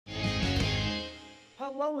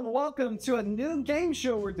Hello and welcome to a new game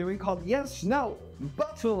show we're doing called Yes, No,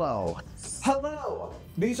 Buffalo. Hello.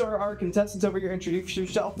 These are our contestants over here. Introduce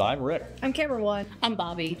yourself. I'm Rick. I'm Cameron. I'm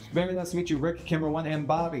Bobby. Very nice to meet you, Rick, Cameron, and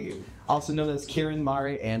Bobby. Also known as Kieran,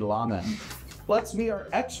 Mari, and Lannah. Let's meet our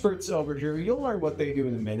experts over here. You'll learn what they do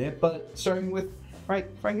in a minute, but starting with right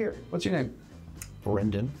here. What's your name?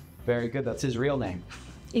 Brenden. Very good. That's his real name.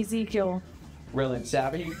 Ezekiel. Real name,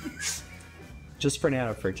 Savvy? Just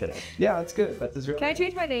Fernando for today. Yeah, that's good. That's his real Can I name.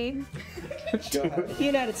 change my name? Go ahead.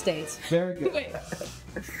 United States. Very good. Wait.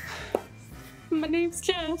 My name's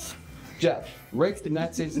Jeff. Jeff. Rick, the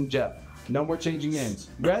United States, and Jeff. No more changing names.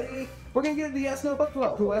 Ready? We're going to get into yes, no,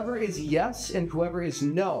 buffalo. Whoever is yes and whoever is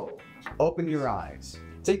no, open your eyes.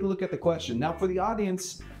 Take a look at the question. Now, for the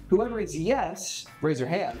audience, whoever is yes, raise your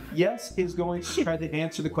hand. Yes is going to try to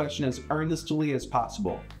answer the question as earnestly as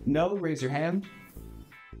possible. No, raise your hand.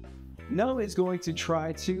 No is going to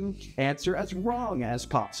try to answer as wrong as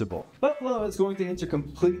possible. Buffalo is going to answer a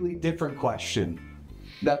completely different question.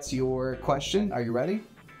 That's your question. Are you ready?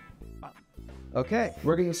 Okay,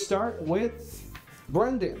 we're going to start with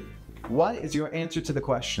Brenden. What is your answer to the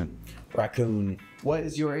question? Raccoon. What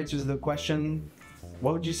is your answer to the question?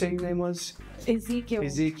 What would you say your name was? Ezekiel.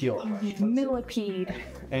 Ezekiel. Millipede.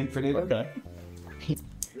 And Fernando? Okay.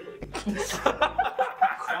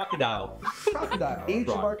 Crocodile. Crocodile. Each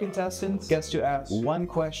of our contestants gets to ask one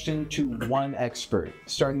question to one expert.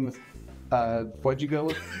 Starting with, what'd you go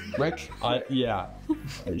with? Rick? Yeah.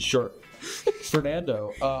 Sure.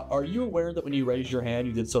 Fernando, are you aware that when you raised your hand,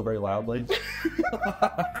 you did so very loudly?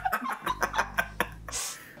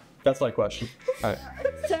 That's my question. All right.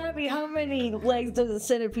 Savvy, how many legs does a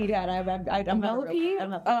centipede have? A millipede?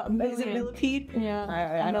 Is it millipede?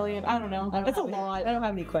 Yeah. A million. I don't know. That's a lot. I don't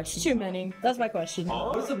have any questions. Too many. That's my question.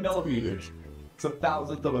 What's a millimeter? It's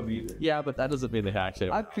 1,000th of a meter. Yeah, but that doesn't mean they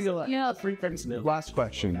actually. I feel like. Yeah. Last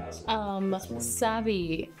question.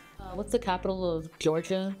 Savvy. What's the capital of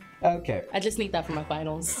Georgia? Okay. I just need that for my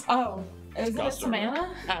finals. Oh. Is it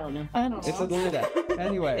Savannah? I don't know. I don't know. It's Atlanta.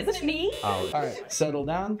 Anyway. Isn't it me? All right, settle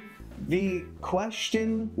down. The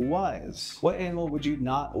question was, what animal would you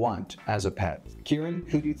not want as a pet? Kieran,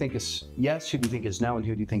 who do you think is yes, who do you think is no, and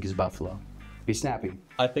who do you think is buffalo? Be snappy.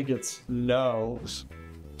 I think it's no,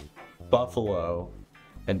 buffalo,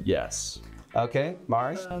 and yes. Okay,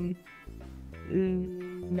 Mars?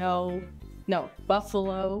 No. No.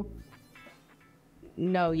 Buffalo.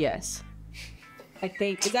 No, yes. I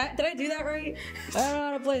think. Did I do that right? I don't know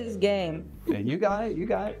how to play this game. Yeah, you got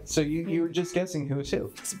it. So you were just guessing who is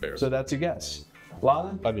who. It's embarrassing. So that's your guess.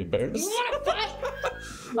 Lannah? I'm embarrassed.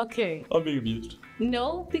 Okay. I'm being amused.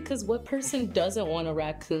 No, because what person doesn't want a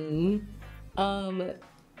raccoon?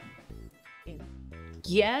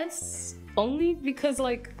 Yes, only because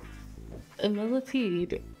like a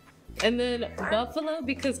millipede. And then buffalo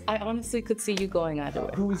because I honestly could see you going either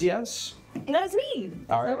way. Who was yes? That's me.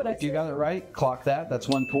 All right, if you got it right, clock that. That's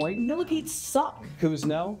 1 point. Millipedes suck. Who's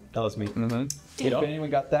no? That was me. Mm-hmm. If anyone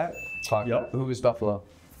got that, clock Yep. that. Who was buffalo?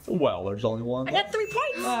 Well, there's only one. I got 3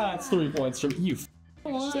 points. Ah, it's 3 points from you.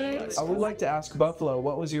 What? I would like to ask Buffalo,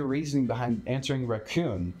 what was your reasoning behind answering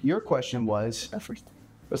raccoon? Your question was,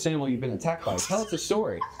 what's the animal you've been attacked by? Tell us a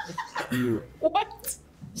story. What?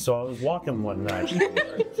 So I was walking one night,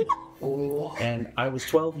 and I was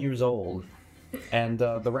 12 years old, and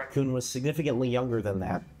the raccoon was significantly younger than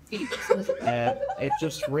that. And it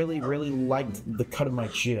just really, really liked the cut of my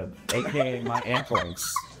jib, aka my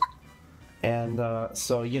ankles. And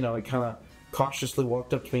so, you know, it kind of cautiously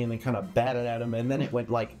walked up to me and then kind of batted at him, and then it went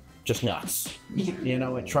like just nuts. You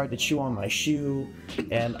know, it tried to chew on my shoe,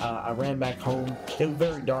 and I ran back home. It was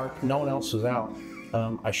very dark, no one else was out.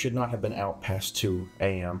 I should not have been out past 2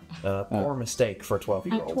 a.m. Poor mistake for a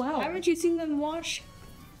 12-year-old. Haven't you seen them wash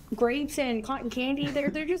grapes and cotton candy? They're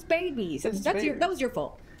just babies. That was your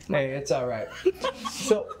fault. Hey, it's all right.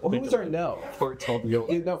 So, who was our no? For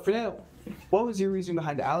 12-year-old. No, for now, what was your reason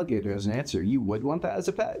behind alligator as an answer? You would want that as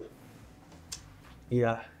a pet?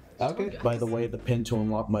 Yeah. Okay. By the way, the pin to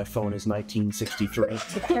unlock my phone is 1963.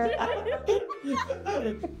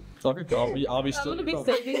 I'll be still. I'm gonna be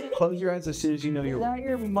saving. Close your eyes as soon as you know you're. Not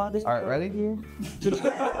your mother. All right, ready?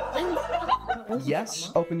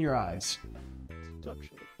 Yes, open your eyes.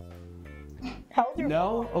 How old are you?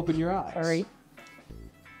 No, open your eyes. All right.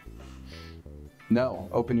 No,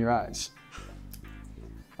 open your eyes.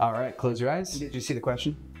 All right, close your eyes. Did you see the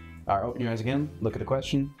question? All right, open your eyes again. Look at the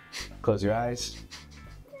question. Close your eyes.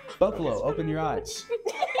 Buffalo, open your eyes.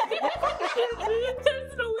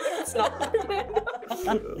 There's no way it's not Fernando.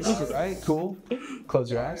 All right, cool.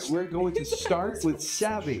 Close your eyes. We're going to start with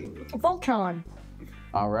Savvy. Voltron.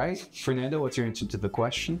 All right. Fernando, what's your answer to the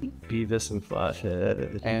question? Beavis and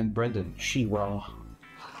Butthead. And Brenden. She-Ra.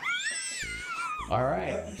 All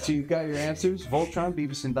right. So you've got your answers. Voltron,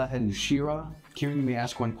 Beavis and Butthead, and She-Ra. Kieran, you may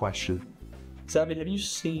ask one question. Savvy, have you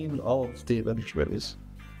seen all of the Avengers movies?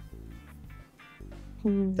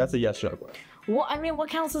 That's a yes or no question. Well, I mean, what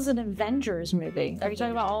counts as an Avengers movie? Are you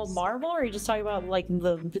talking about all Marvel, or are you just talking about like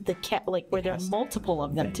the cat, like where there are multiple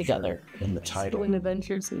of them together? In the title. When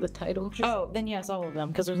Avengers in the title. Oh, then yes, all of them,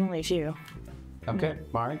 because there's only a few. Okay.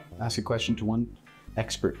 Mari, ask a question to one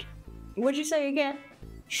expert. What'd you say again?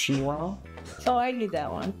 She-Ra. Oh, I knew that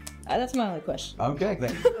one. That's my only question. Okay,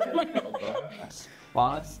 then.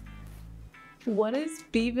 Lannah? What is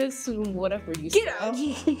Beavis and whatever you Get said? out!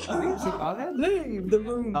 Leave the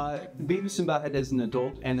room. Beavis and Butthead is an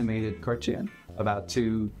adult animated cartoon about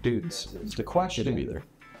two dudes. The question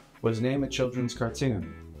was name a children's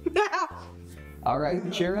cartoon. All right,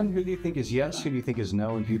 Kieran, who do you think is yes, who do you think is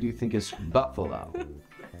no, and who do you think is Buffalo?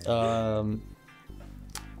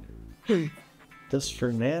 Does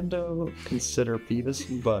Fernando consider Beavis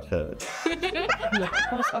and Butthead?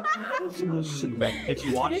 If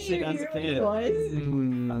you watched it as a kid,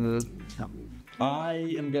 I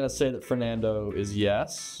am gonna say that Fernando is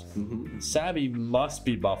yes. Savvy must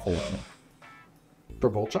be Buffalo. For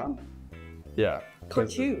Voltron? Yeah.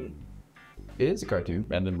 Cartoon. It is a cartoon.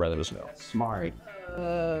 And then Brenden is no. Smart.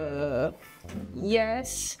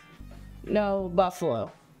 Yes. No,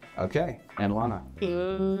 Buffalo. Okay, and Lannah.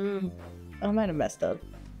 I might have messed up.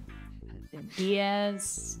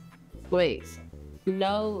 Yes. Wait.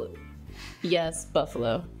 No. Yes,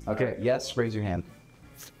 Buffalo. Okay, yes, raise your hand.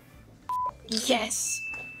 Yes.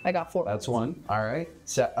 I got 4. That's one. All right.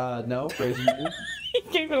 No, raise your hand.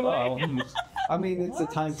 Gave it away. I mean, it's a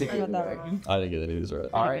time ticket. I got that Right? wrong. I didn't get any of these right.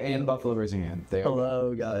 All right, and Buffalo raising hand. There.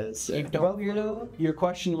 Hello, guys. Well, your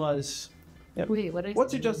question was, Wait, what is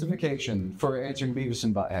what's your justification for answering Beavis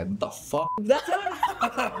and Butthead? The fuck?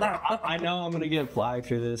 I know I'm gonna get flagged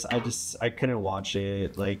for this. I couldn't watch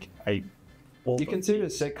it. Like You consider it a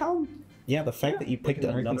sitcom? Yeah, the fact that you picked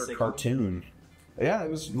another cartoon. Yeah,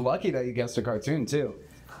 it was lucky that you guessed a cartoon too.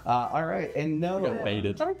 All right, and no. Got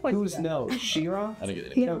baited. Who's no? She-Ra? I didn't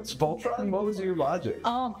get any. No, it's Voltron. What was your logic?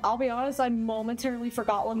 I'll be honest, I momentarily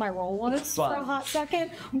forgot what my role was for a hot second,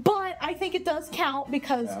 but I think it does count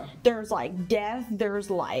because there's like death, there's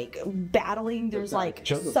like battling, there's like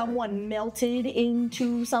children. someone melted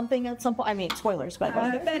into something at some point. I mean, spoilers, but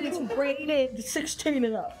then it's rated 16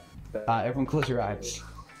 and up. Everyone close your eyes.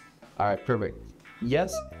 All right, perfect.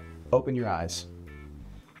 Yes, open your eyes.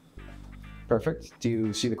 Perfect. Do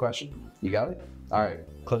you see the question? You got it? All right,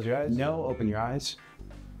 close your eyes. No, open your eyes.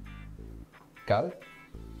 Got it?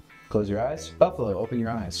 Close your eyes. Buffalo, open your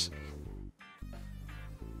eyes.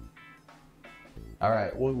 All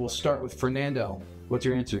right, we'll start with Fernando. What's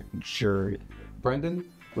your answer? Sure. Brenden,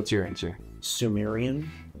 what's your answer? Sumerian.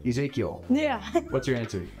 Ezekiel, Yeah. what's your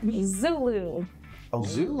answer? Zulu. Oh,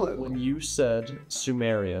 Zulu. When you said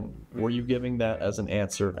Sumerian, were you giving that as an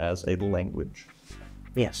answer as a language?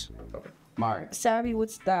 Yes. Mari. Savvy,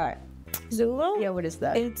 what's that? Zulu? Yeah, what is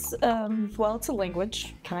that? It's well, it's a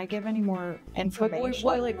language. Can I give any more information?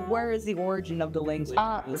 Where is the origin of the language?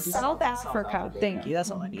 South Africa. Thank you. That's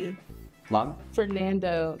all I needed. Lannah.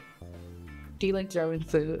 Fernando, do you like German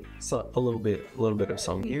food? so a little bit of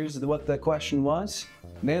something. Here's what the question was.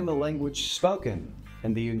 Name the language spoken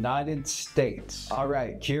in the United States. All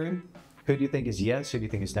right, Kieran, who do you think is yes? Who do you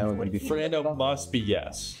think is no? And who do you think- Fernando must be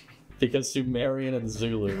yes. Because Sumerian and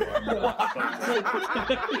Zulu are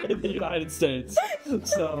in the United States.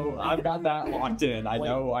 So I've got that locked in. I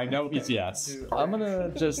know he's yes. I'm gonna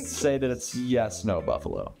just say that it's yes, no,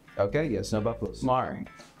 Buffalo. Okay, yes, no Buffalo. Mari.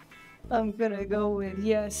 I'm gonna go with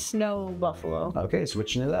yes, no, Buffalo. Okay,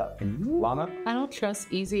 switching it up. Lannah. I don't trust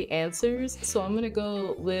easy answers, so I'm gonna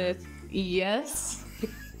go with yes,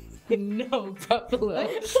 no, Buffalo.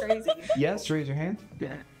 Crazy. Yes, raise your hand. You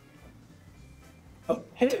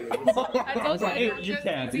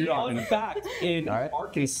can't. In fact, in All right.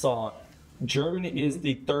 Arkansas, German is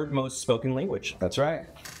the third most spoken language. That's right.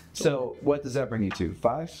 So what does that bring you to?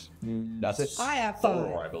 5? That's I have 4,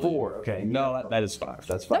 5. I believe. 4. Okay. No, that is 5.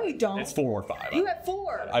 That's No, 5. you don't. It's 4 or 5. You have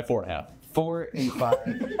 4. I have 4.5. 4 and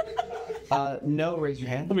 5. No, raise your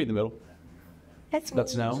hand. Let me in the middle. That's no.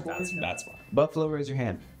 That's fine. Buffalo, raise your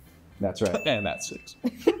hand. That's right. And that's 6.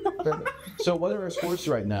 Perfect. So what are our scores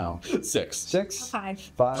right now? 6. 6? 5.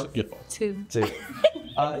 5? Good. 2. 2.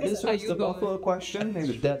 This was the Buffalo question in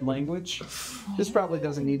the dead language. This probably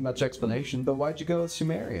doesn't need much explanation, but why'd you go with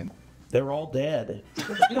Sumerian? They're all dead.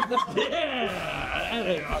 You're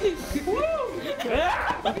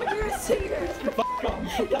a singer.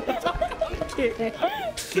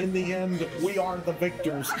 In the end, we are the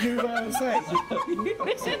victors. USA.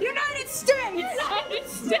 United States! United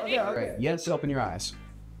States. All right. Yes, open your eyes.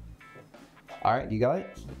 All right, you got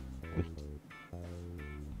it?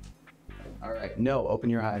 All right. No, open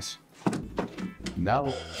your eyes.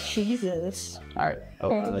 No. Jesus. All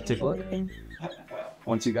right. Take a look.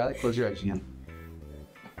 Once you got it, close your eyes again.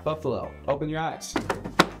 Buffalo, open your eyes.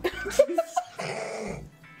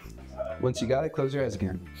 Once you got it, close your eyes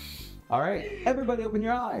again. All right, everybody open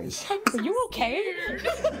your eyes. Are you okay?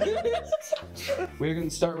 We're going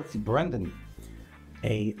to start with Brenden.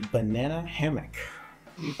 A banana hammock.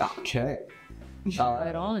 Okay.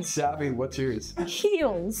 Right on. Savvy, what's yours?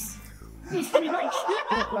 Heels. Heels.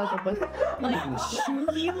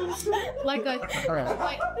 Like a. All right.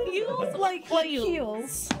 Like heels. Like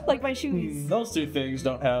heels. Like my shoes. Those two things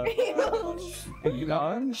don't have. You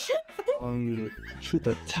done? Shoot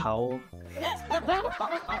the towel.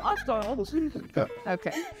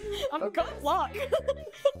 Okay. I'm good luck.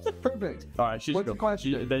 Perfect. All right, she should What's go. the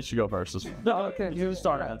question? They should go first. No, okay. You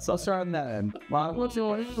start at. So I'll start on that end. Well, What's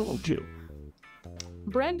yours?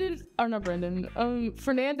 Brenden, or not Brenden,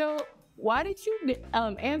 Fernando, why did you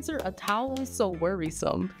answer a towel so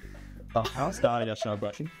worrisome? Oh, that's not a yes no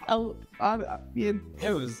question. Oh,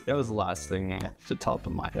 It was the last thing to top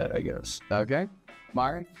of my head, I guess. okay.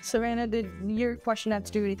 Mari? Savannah, did your question have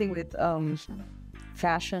to do anything with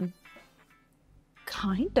fashion?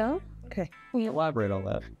 Kinda. Okay. Elaborate on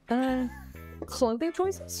that. Clothing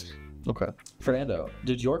choices? Okay. Fernando,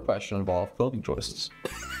 did your question involve clothing choices?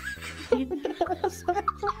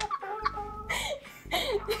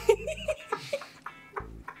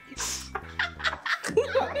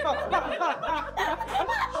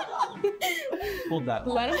 Hold that.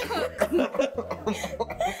 let him cook.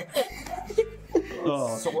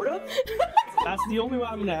 Sort of? That's the only way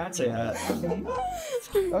I'm gonna answer that.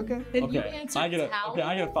 Okay. Did you Okay, answer I get towel?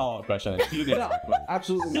 a follow-up question. You didn't answer my question.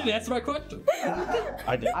 Absolutely You not. didn't answer my question.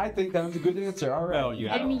 I did. I think that was a good answer. All right. No, you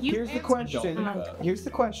haven't. And you Here's the answered- question. Don't. Here's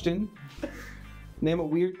the question. Name a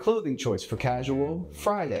weird clothing choice for casual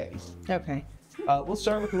Friday. Okay. We'll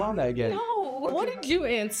start with Lannah again. No, what did you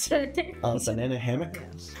answer? Banana hammock.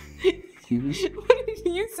 You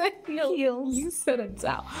said no. Heels. You said a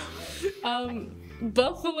towel.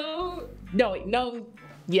 Buffalo. No.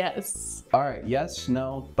 Yes. All right. Yes.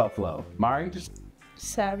 No. Buffalo. Mari.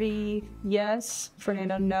 Savvy, yes.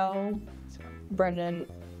 Fernando, no. Brenden,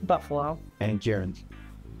 Buffalo. And Kieran.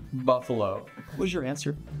 Buffalo. What was your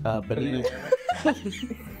answer? Banana.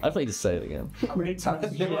 I'd like to say it again.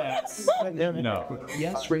 Yes. No.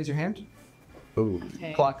 Yes. Raise your hand. Ooh.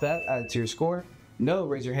 Okay. Clock that. Add it to your score. No.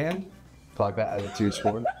 Raise your hand. Clock that. Add it to your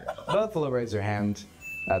score. Buffalo. Raise your hand.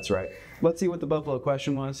 That's right. Let's see what the Buffalo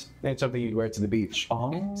question was. Name something you'd wear to the beach.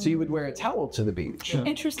 Oh. So you would wear a towel to the beach.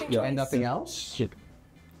 Interesting choice. And nothing else?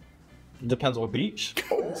 Depends what beach.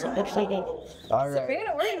 All right. Savannah,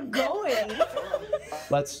 where are you going?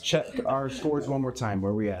 Let's check our scores one more time.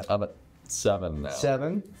 Where are we at? I'm at 7 now.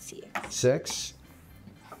 7, 6,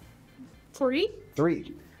 3.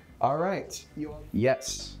 3. All right.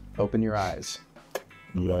 Yes. Open your eyes.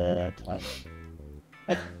 All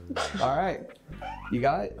right. You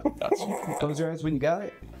got it? Close your eyes when you got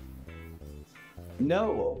it.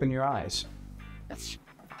 No. Open your eyes.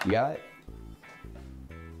 You got it?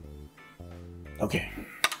 Okay.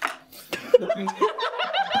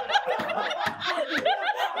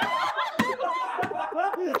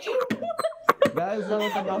 That is one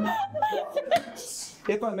of the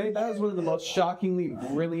if I may, that is one of the most shockingly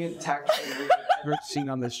brilliant tactics I've ever seen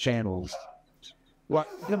on this channel. What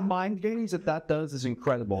the mind games that does is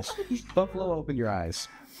incredible. Buffalo, open your eyes.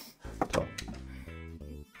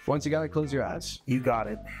 Once you got it, close your eyes. You got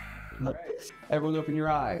it. Everyone, open your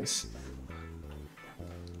eyes.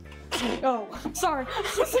 Oh, sorry.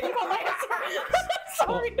 Just thinking about my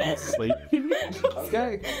answer. Sorry.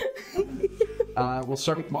 Okay. We'll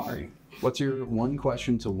start with Mari. What's your one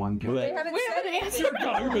question to one We question? haven't We said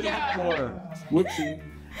haven't answered. Whoopsie.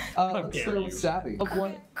 Let's start with Savvy.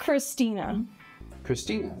 Christina.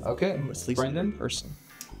 Christina. Okay. Brenden. Person.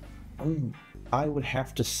 I would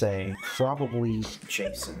have to say probably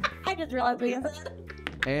Jason. I just realized we have that.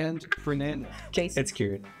 And Fernando. Jason. It's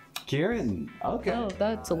Kieran. Kieran. Okay. Oh,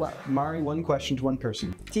 that's a lot. Mari, one question to one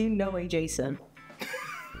person. Do you know a Jason?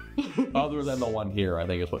 Other than the one here, I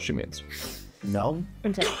think is what she means. No.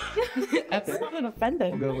 That's not an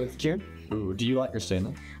offended. We'll go with Kieran. Ooh, do you like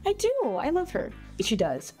Christina? I do. I love her. She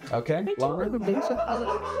does. Okay. Lannah. They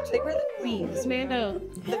were the queens. Fernando.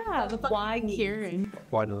 Yeah, the Why Kieran?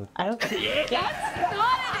 Why not? I don't. That's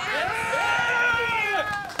not an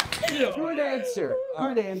answer. Good answer.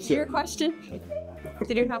 Good Your answer. question?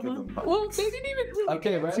 Did you have one? Well, they didn't even really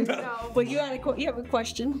Okay, ready? No, but you have a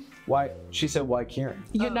question. Why? She said, why Kieran?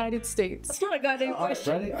 United States. That's not a goddamn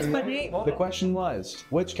question. Ready? It's my name. The question was,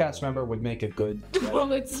 which cast member would make a good...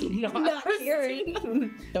 Well, it's not. Not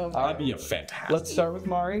Kieran. That'd be a fantastic. Let's start with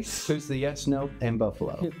Mari. Who's the yes, no, and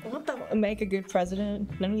Buffalo? What the make a good president?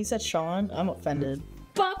 Then when you said Sean, I'm offended.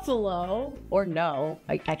 Buffalo. Or no.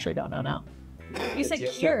 I actually don't know now. You said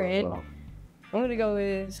Yes, Kieran. Buffalo. I'm gonna go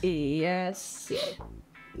with yes.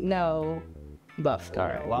 No. Buff. All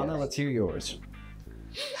right, Lannah, let's hear yours.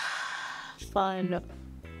 Fun.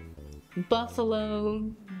 Buffalo.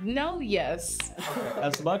 No, yes.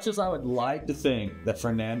 As much as I would like to think that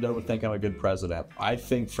Fernando would think I'm a good president, I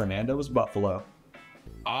think Fernando is Buffalo.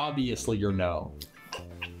 Obviously, you're no.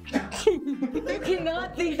 You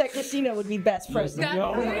cannot think that Christina would be best president.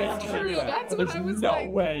 No way. That's true. That's what There's I was no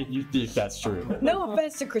like. way you think that's true. No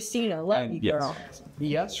offense to Christina. Love And you, yes. girl.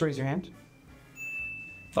 Yes, raise your hand.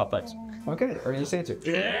 Oh, thanks. Okay, earnest answer.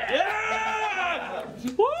 Yeah!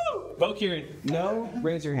 Woo! Vote Kieran. No,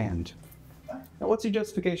 raise your hand. Now, what's your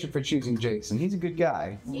justification for choosing Jason? He's a good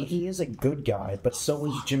guy. He is a good guy, but so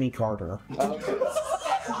is Jimmy Carter.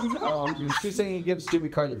 She's saying he gives Jimmy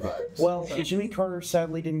Carter vibes. Well, Jimmy Carter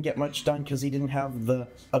sadly didn't get much done because he didn't have the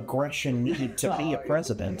aggression needed to be a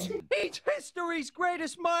president. He's history's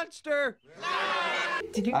greatest monster!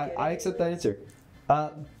 I accept that answer.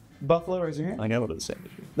 Buffalo, raise your hand. I know what it's saying.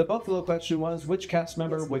 The Buffalo question was, which cast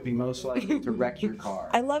member would be most likely to wreck your car?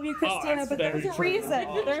 I love you, Christina, that's but very there's a true. reason.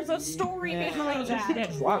 There's a story behind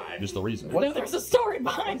that. Wow. Just the reason. No, there's a story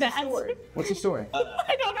behind that. What's the story?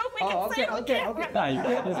 I don't know if we can say it on camera. Nah, you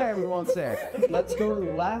Can't say, we won't say. Let's go to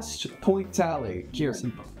the last point tally.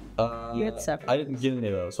 Kieran. You had 7. I didn't get any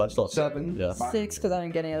of those, so I still have 7. Yeah. 6 because I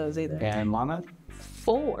didn't get any of those either. And Lannah?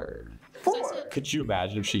 4. Could you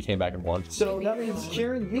imagine if she came back and won? So that means,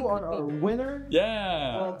 Kieran, you are our winner.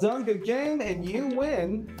 Yeah. Well done, good game, and you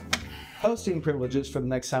win hosting privileges for the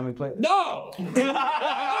next time we play. No! You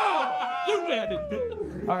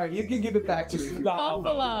win. All right, you can give it back to me.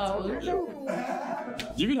 Buffalo.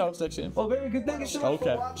 You can host next game. Well, very good. Thank you so much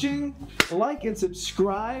Okay. for watching. Like and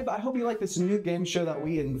subscribe. I hope you like this new game show that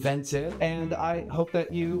we invented, and I hope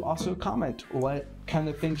that you also comment what kind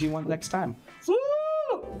of things you want next time.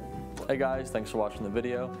 Hey guys, thanks for watching the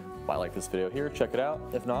video. If you like this video here, check it out.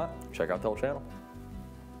 If not, check out the whole channel.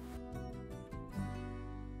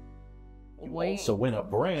 Also win a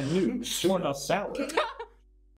brand new tuna salad.